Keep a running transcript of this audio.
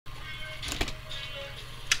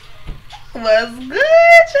What's good,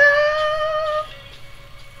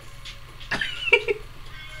 y'all?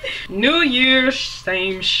 New Year,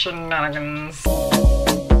 same shenanigans.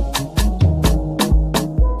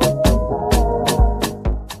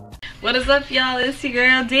 What is up, y'all? It's your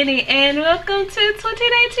girl Deni, and welcome to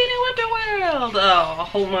 2019 in Wonderworld. Oh, a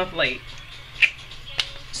whole month late.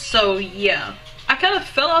 So yeah, I kind of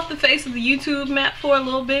fell off the face of the YouTube map for a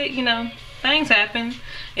little bit. You know, things happen.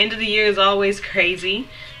 End of the year is always crazy.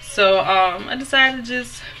 So I decided to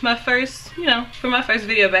just, for my first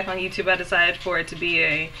video back on YouTube, I decided for it to be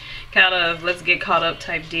a kind of let's get caught up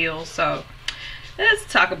type deal. So let's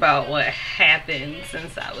talk about what happened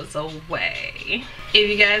since I was away. If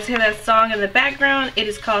you guys hear that song in the background, it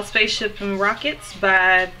is called Spaceship and Rockets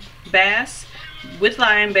by Bass with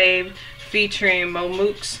Lion Babe featuring Mo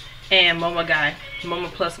Mooks and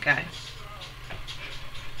Moma Plus Guy.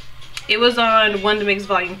 It was on Wondaloves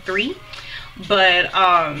Volume 3. But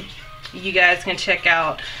you guys can check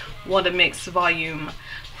out Wondaloves Volume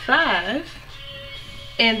 5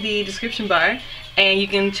 in the description bar, and you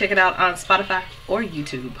can check it out on Spotify or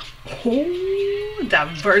YouTube. Ooh,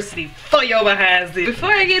 diversity for your behinds.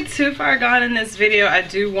 Before I get too far gone in this video, I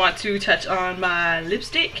do want to touch on my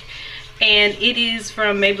lipstick, and it is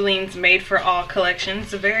from Maybelline's Made for All collection.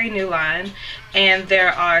 It's a very new line, and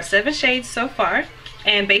there are 7 shades so far.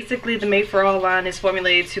 And basically the Made for All line is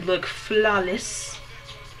formulated to look flawless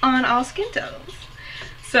on all skin tones.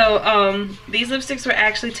 So these lipsticks were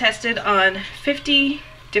actually tested on 50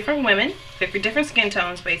 different women, 50 different skin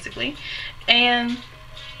tones basically, and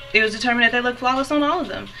it was determined that they look flawless on all of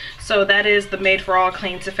them. So that is the Made for All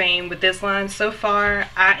claim to fame with this line so far.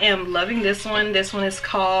 I am loving this one. This one is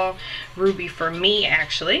called Ruby for Me,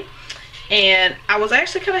 actually. And I was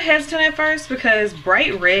actually kind of hesitant at first because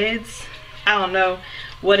bright reds, I don't know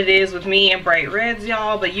what it is with me and bright reds,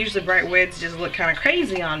 y'all, but usually bright reds just look kind of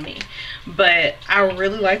crazy on me. But I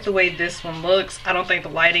really like the way this one looks. I don't think the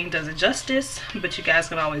lighting does it justice, but you guys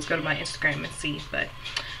can always go to my Instagram and see.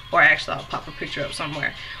 Or actually I'll pop a picture up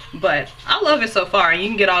somewhere. But I love it so far. You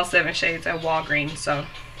can get all 7 shades at Walgreens. So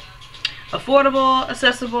affordable,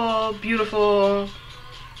 accessible, beautiful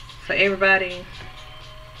for everybody.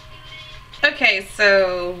 Okay,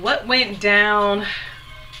 so what went down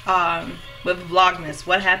with Vlogmas?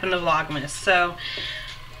 What happened to Vlogmas? So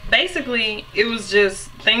basically it was just,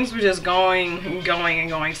 things were just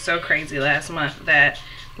going so crazy last month that,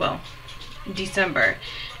 well, December,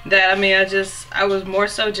 that I was more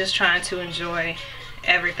so just trying to enjoy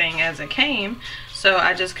everything as it came. So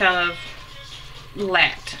I just kind of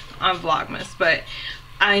lacked on Vlogmas, but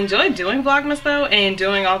I enjoyed doing Vlogmas though, and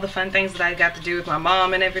doing all the fun things that I got to do with my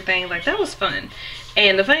mom and everything. Like, that was fun.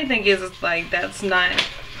 And the funny thing is, it's like, that's not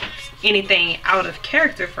anything out of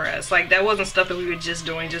character for us. Like, that wasn't stuff that we were just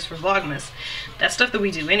doing just for Vlogmas. That's stuff that we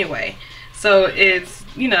do anyway. So it's,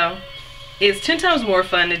 you know, it's 10 times more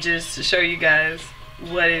fun to just show you guys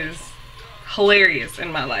what is hilarious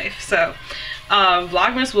in my life. So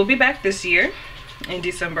Vlogmas will be back this year in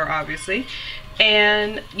December, obviously,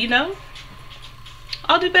 and you know,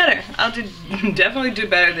 I'll do better. I'll definitely do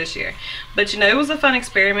better this year. But you know, it was a fun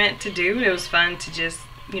experiment to do. It was fun to just,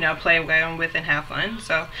 you know, play around with and have fun.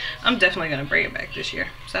 So I'm definitely gonna bring it back this year.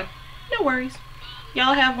 So no worries.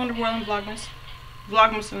 Y'all have Wonderworld and Vlogmas.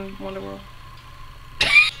 Vlogmas and Wonderworld.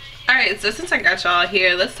 Alright, so since I got y'all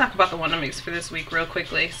here, let's talk about the Wondamix for this week real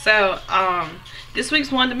quickly. So this week's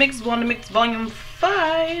Wondamix Volume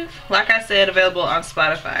 5, like I said, available on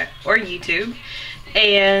Spotify or YouTube.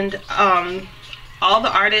 And all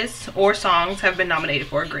the artists or songs have been nominated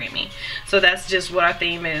for a Grammy. So that's just what our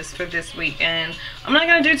theme is for this week. And I'm not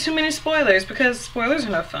going to do too many spoilers because spoilers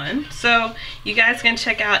are no fun. So you guys can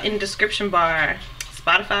check out in the description bar,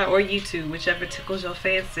 Spotify or YouTube, whichever tickles your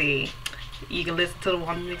fancy. You can listen to the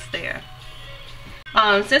one mix there.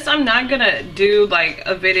 Since I'm not going to do like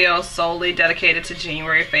a video solely dedicated to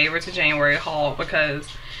January favorites or January haul, because,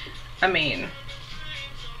 I mean,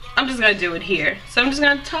 I'm just going to do it here. So I'm just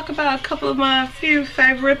going to talk about a couple of my few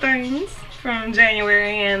favorite things from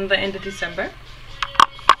January and the end of December.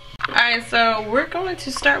 Alright, so we're going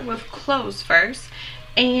to start with clothes first.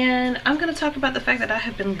 And I'm going to talk about the fact that I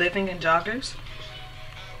have been living in joggers.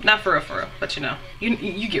 Not for real, but you know,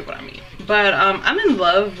 you get what I mean. But I'm in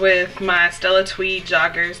love with my Stella Tweed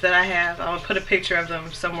joggers that I have. I'm going to put a picture of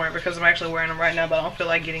them somewhere because I'm actually wearing them right now, but I don't feel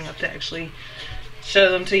like getting up to actually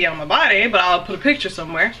show them to you on my body, but I'll put a picture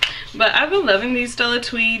somewhere. But I've been loving these Stella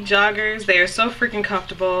Tweed joggers. They are so freaking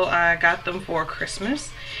comfortable. I got them for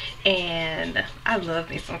Christmas, and I love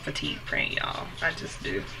me some fatigue print, y'all. I just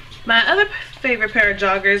do. My other favorite pair of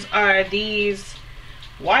joggers are these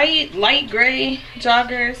white light gray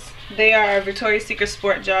joggers They are Victoria's Secret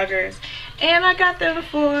Sport joggers, and I got them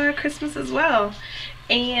for Christmas as well.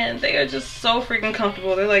 And they are just so freaking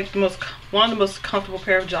comfortable. They're like one of the most comfortable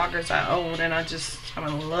pair of joggers I own, and I'm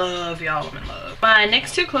in love, y'all. I'm in love. My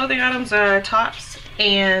next two clothing items are tops,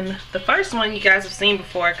 and the first one you guys have seen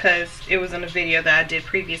before because it was in a video that I did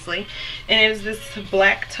previously, and it is this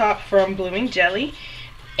black top from Blooming Jelly.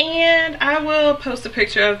 And I will post a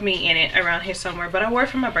picture of me in it around here somewhere, but I wore it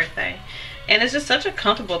for my birthday. And it's just such a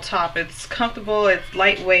comfortable top. It's comfortable, it's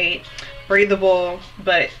lightweight, breathable,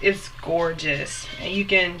 but it's gorgeous. And you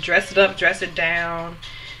can dress it up, dress it down.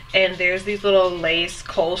 And there's these little lace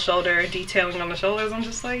cold shoulder detailing on the shoulders. I'm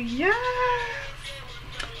just like, yes,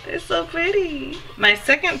 it's so pretty. My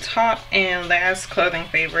second top and last clothing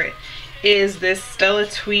favorite is this Stella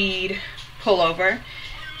tweed pullover,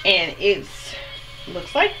 and it's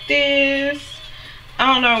looks like this.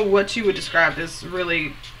 I don't know what you would describe this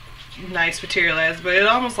really nice material as, but it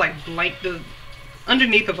almost like the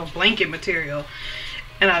underneath of a blanket material,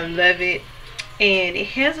 and I love it. And it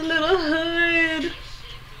has a little hood.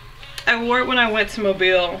 I wore it when I went to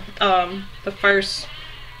Mobile the first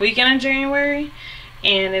weekend in January,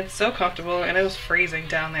 and it's so comfortable, and it was freezing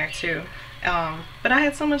down there too. But I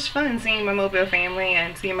had so much fun seeing my Mobile family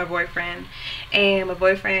and seeing my boyfriend, and my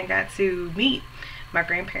boyfriend got to meet my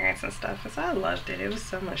grandparents and stuff, so I loved it. It was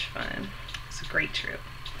so much fun. It's a great trip.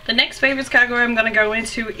 The next favorites category I'm going to go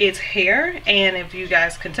into is hair, and if you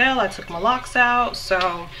guys can tell, I took my locks out,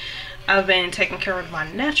 so I've been taking care of my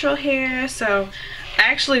natural hair. So I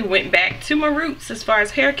actually went back to my roots as far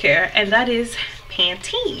as hair care, and that is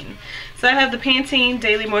Pantene. So I have the Pantene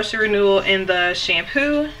Daily Moisture Renewal in the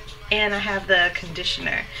shampoo, and I have the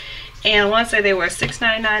conditioner. And I want to say they were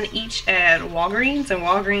 $6.99 each at Walgreens, and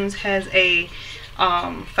Walgreens has a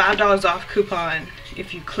 $5 off coupon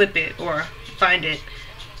if you clip it or find it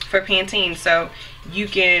for Pantene. So you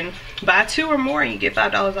can buy 2 or more and you get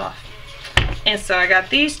 $5 off. And so I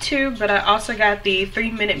got these two, but I also got the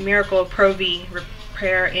 3-Minute Miracle Pro V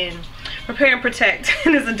Repair and Protect.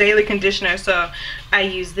 And it's a daily conditioner, so I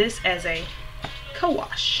use this as a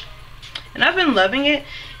co-wash, and I've been loving it.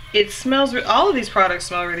 It smells, all of these products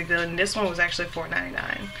smell really good, and this one was actually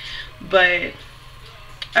 $4.99. But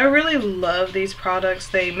I really love these products.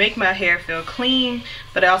 They make my hair feel clean,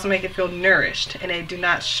 but they also make it feel nourished, and they do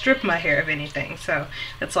not strip my hair of anything, so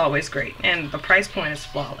that's always great. And the price point is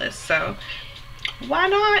flawless, so why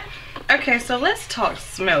not? Okay, so let's talk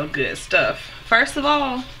smell good stuff. First of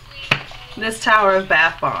all, this tower of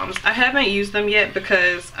bath bombs. I haven't used them yet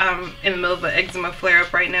because I'm in the middle of an eczema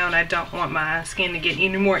flare-up right now, and I don't want my skin to get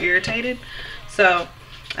any more irritated, so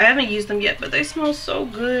I haven't used them yet, but they smell so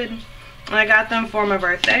good. I got them for my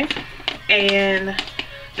birthday, and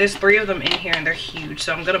there's 3 of them in here, and they're huge,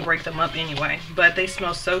 so I'm gonna break them up anyway. But they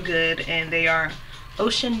smell so good, and they are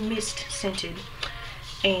ocean mist scented,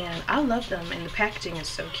 and I love them, and the packaging is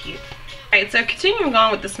so cute. Alright, so continuing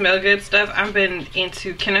on with the smell good stuff, I've been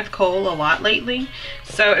into Kenneth Cole a lot lately.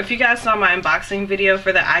 So if you guys saw my unboxing video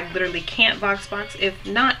for the I Literally Can't Vox box, if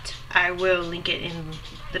not, I will link it in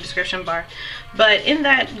the description bar. But in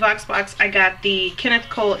that Vox box, I got the Kenneth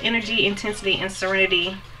Cole Energy, Intensity, and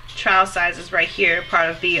Serenity trial sizes right here, part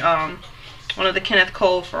of the one of the Kenneth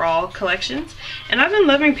Cole For All collections. And I've been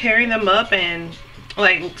loving pairing them up and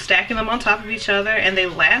like stacking them on top of each other, and they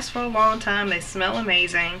last for a long time. They smell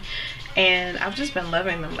amazing, and I've just been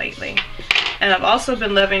loving them lately. And I've also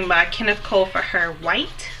been loving my Kenneth Cole For Her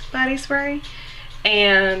White body spray,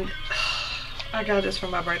 and I got this for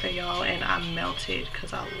my birthday, y'all, and I melted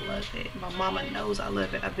because I love it. My mama knows I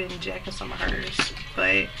love it. I've been jacking some of hers,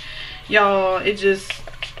 but y'all, it just,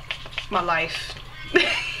 my life.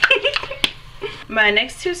 My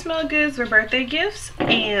next 2 smell goods were birthday gifts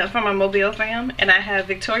and from my Mobile fam, and I have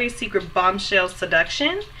Victoria's Secret Bombshell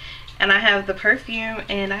Seduction, and I have the perfume,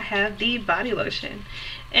 and I have the body lotion.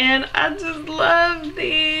 And I just love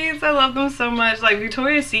these. I love them so much. Like,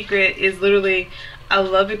 Victoria's Secret is literally, I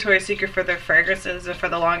love Victoria's Secret for their fragrances, and for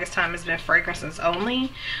the longest time it's been fragrances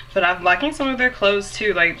only. But I'm liking some of their clothes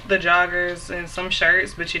too, like the joggers and some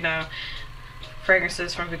shirts. But you know,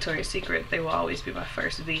 fragrances from Victoria's Secret, they will always be my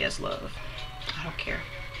first VS love. I don't care.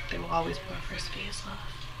 They will always be my first VS love.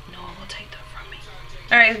 No one will take them from me.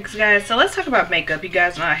 Alright guys, so let's talk about makeup. You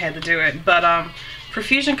guys know I had to do it. But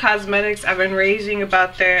Profusion Cosmetics, I've been raving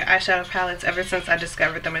about their eyeshadow palettes ever since I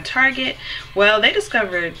discovered them in Target. Well, they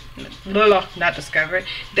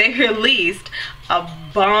they released a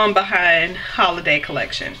bomb behind holiday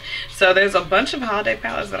collection. So there's a bunch of holiday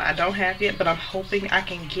palettes that I don't have yet, but I'm hoping I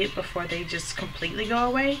can get before they just completely go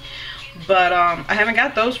away. but I haven't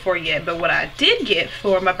got those for yet. But what I did get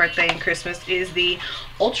for my birthday and Christmas is the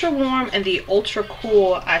Ultra Warm and the Ultra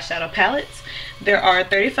Cool eyeshadow palettes. There are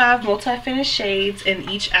 35 multi-finish shades in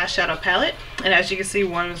each eyeshadow palette, and as you can see,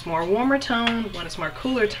 one is more warmer toned, one is more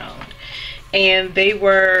cooler toned. And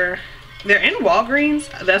they're in Walgreens.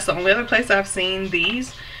 That's the only other place I've seen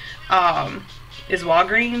these, is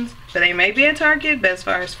Walgreens. But they may be at Target, but as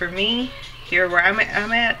far as for me, here where I'm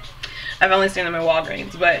at, I've only seen them in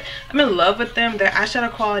Walgreens. But I'm in love with them. Their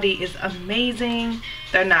eyeshadow quality is amazing.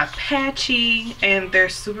 They're not patchy, and they're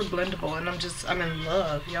super blendable, and I'm in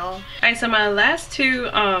love, y'all. Alright, so my last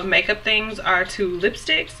two makeup things are two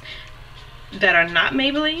lipsticks that are not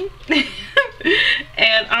Maybelline.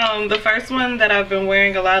 And the first one that I've been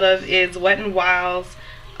wearing a lot of is Wet n Wild's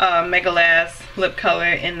Mega Last lip color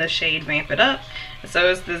in the shade Vamp It Up.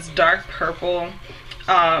 So it's this dark purple.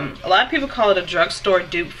 A lot of people call it a drugstore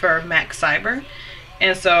dupe for MAC Cyber.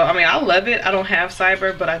 And so, I mean, I love it. I don't have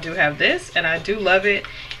Cyber, but I do have this, and I do love it.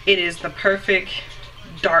 It is the perfect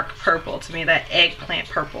dark purple to me, that eggplant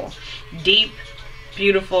purple. Deep,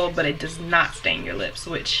 beautiful, but it does not stain your lips,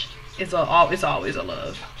 which is always a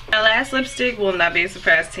love. My last lipstick will not be a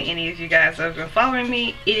surprise to any of you guys that have been following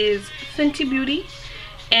me. It is Fenty Beauty,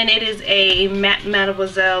 and it is a matte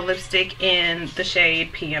Mademoiselle lipstick in the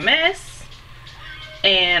shade PMS.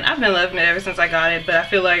 And I've been loving it ever since I got it, but I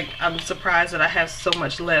feel like I'm surprised that I have so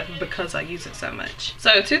much left because I use it so much.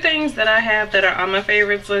 So two things that I have that are on my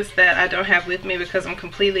favorites list that I don't have with me because I'm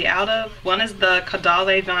completely out of. One is the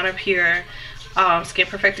Caudale Vana Pure Skin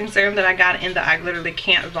Perfecting Serum that I got in the I Literally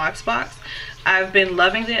Can't Vlogs box. I've been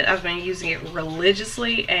loving it. I've been using it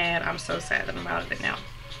religiously, and I'm so sad that I'm out of it now.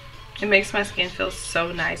 It makes my skin feel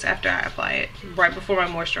so nice after I apply it right before my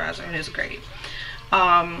moisturizer, and it's great.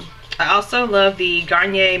 I also love the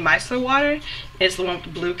Garnier Micellar Water. It's the one with the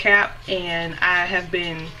blue cap, and I have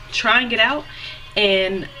been trying it out,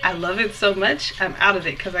 and I love it so much I'm out of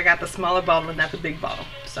it because I got the smaller bottle and not the big bottle.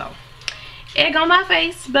 So egg on my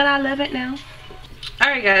face, but I love it now.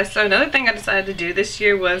 Alright guys, so another thing I decided to do this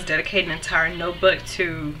year was dedicate an entire notebook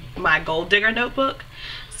to my Gold Digger notebook.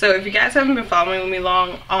 So if you guys haven't been following me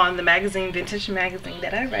long on the magazine, Vintage Magazine,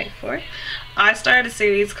 that I write for, I started a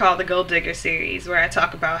series called the Gold Digger series, where I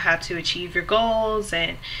talk about how to achieve your goals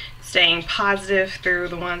and staying positive through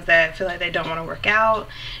the ones that feel like they don't want to work out.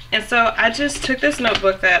 And so I just took this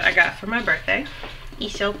notebook that I got for my birthday.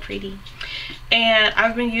 It's so pretty. And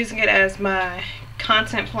I've been using it as my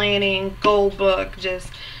content planning goal book,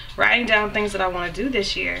 just writing down things that I want to do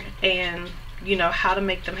this year and, you know, how to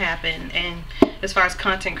make them happen, and as far as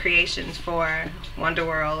content creations for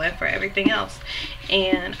Wonderworld and for everything else.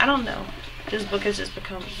 And I don't know, this book has just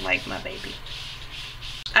become like my baby.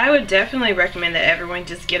 I would definitely recommend that everyone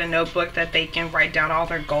just get a notebook that they can write down all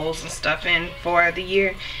their goals and stuff in for the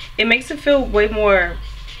year. It makes it feel way more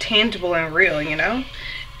tangible and real, you know?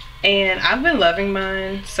 And I've been loving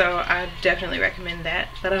mine, so I definitely recommend that.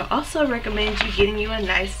 But I also recommend you getting you a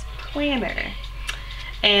nice planner.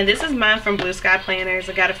 And this is mine from Blue Sky Planners.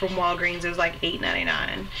 I got it from Walgreens. It was like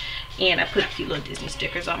 $8.99. And I put cute little Disney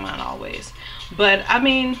stickers on mine always. But I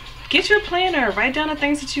mean, get your planner. Write down the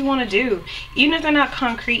things that you want to do. Even if they're not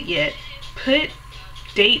concrete yet, put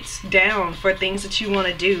dates down for things that you want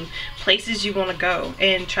to do, places you want to go,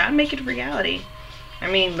 and try to make it a reality.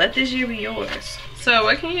 I mean, let this year be yours. So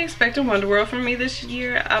what can you expect in Wonderworld from me this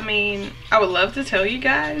year? I mean, I would love to tell you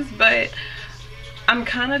guys, but I'm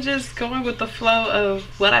kind of just going with the flow of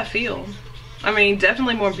what I feel. I mean,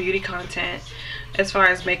 definitely more beauty content as far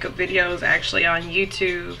as makeup videos actually on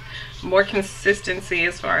YouTube, more consistency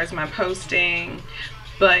as far as my posting.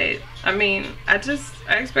 But I mean, I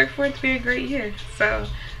expect for it to be a great year, so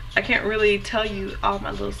I can't really tell you all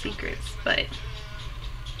my little secrets, but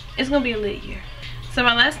it's gonna be a lit year. So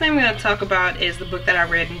my last thing I'm going to talk about is the book that I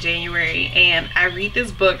read in January, and I read this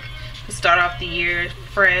book to start off the year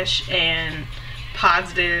fresh and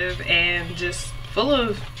positive and just full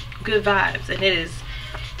of good vibes, and it is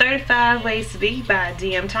 35 Ways to Be by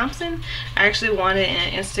DM Thompson. I actually won it in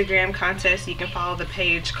an Instagram contest. You can follow the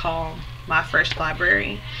page called My Fresh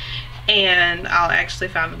Library, and I'll actually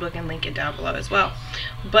find the book and link it down below as well.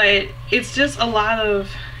 But it's just a lot of,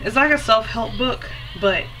 it's like a self-help book,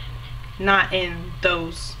 but not in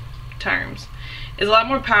those terms. It's a lot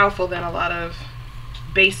more powerful than a lot of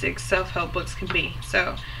basic self-help books can be,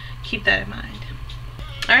 so keep that in mind.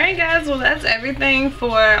 Alright guys, well that's everything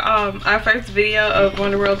for our first video of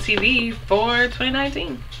Wonderworld TV for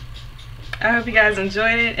 2019. I hope you guys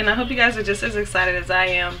enjoyed it, and I hope you guys are just as excited as I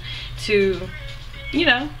am to, you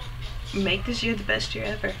know, make this year the best year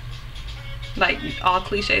ever. like all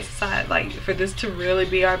cliches aside, like for this to really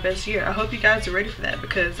be our best year. I hope you guys are ready for that,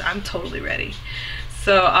 because I'm totally ready.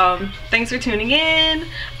 So thanks for tuning in.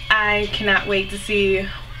 I cannot wait to see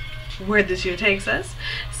where this year takes us.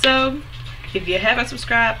 So if you haven't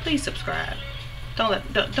subscribed, please subscribe.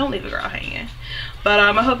 Don't leave a girl hanging. But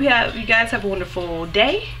I hope you guys have a wonderful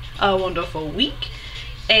day, a wonderful week,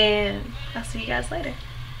 and I'll see you guys later.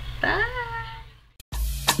 Bye.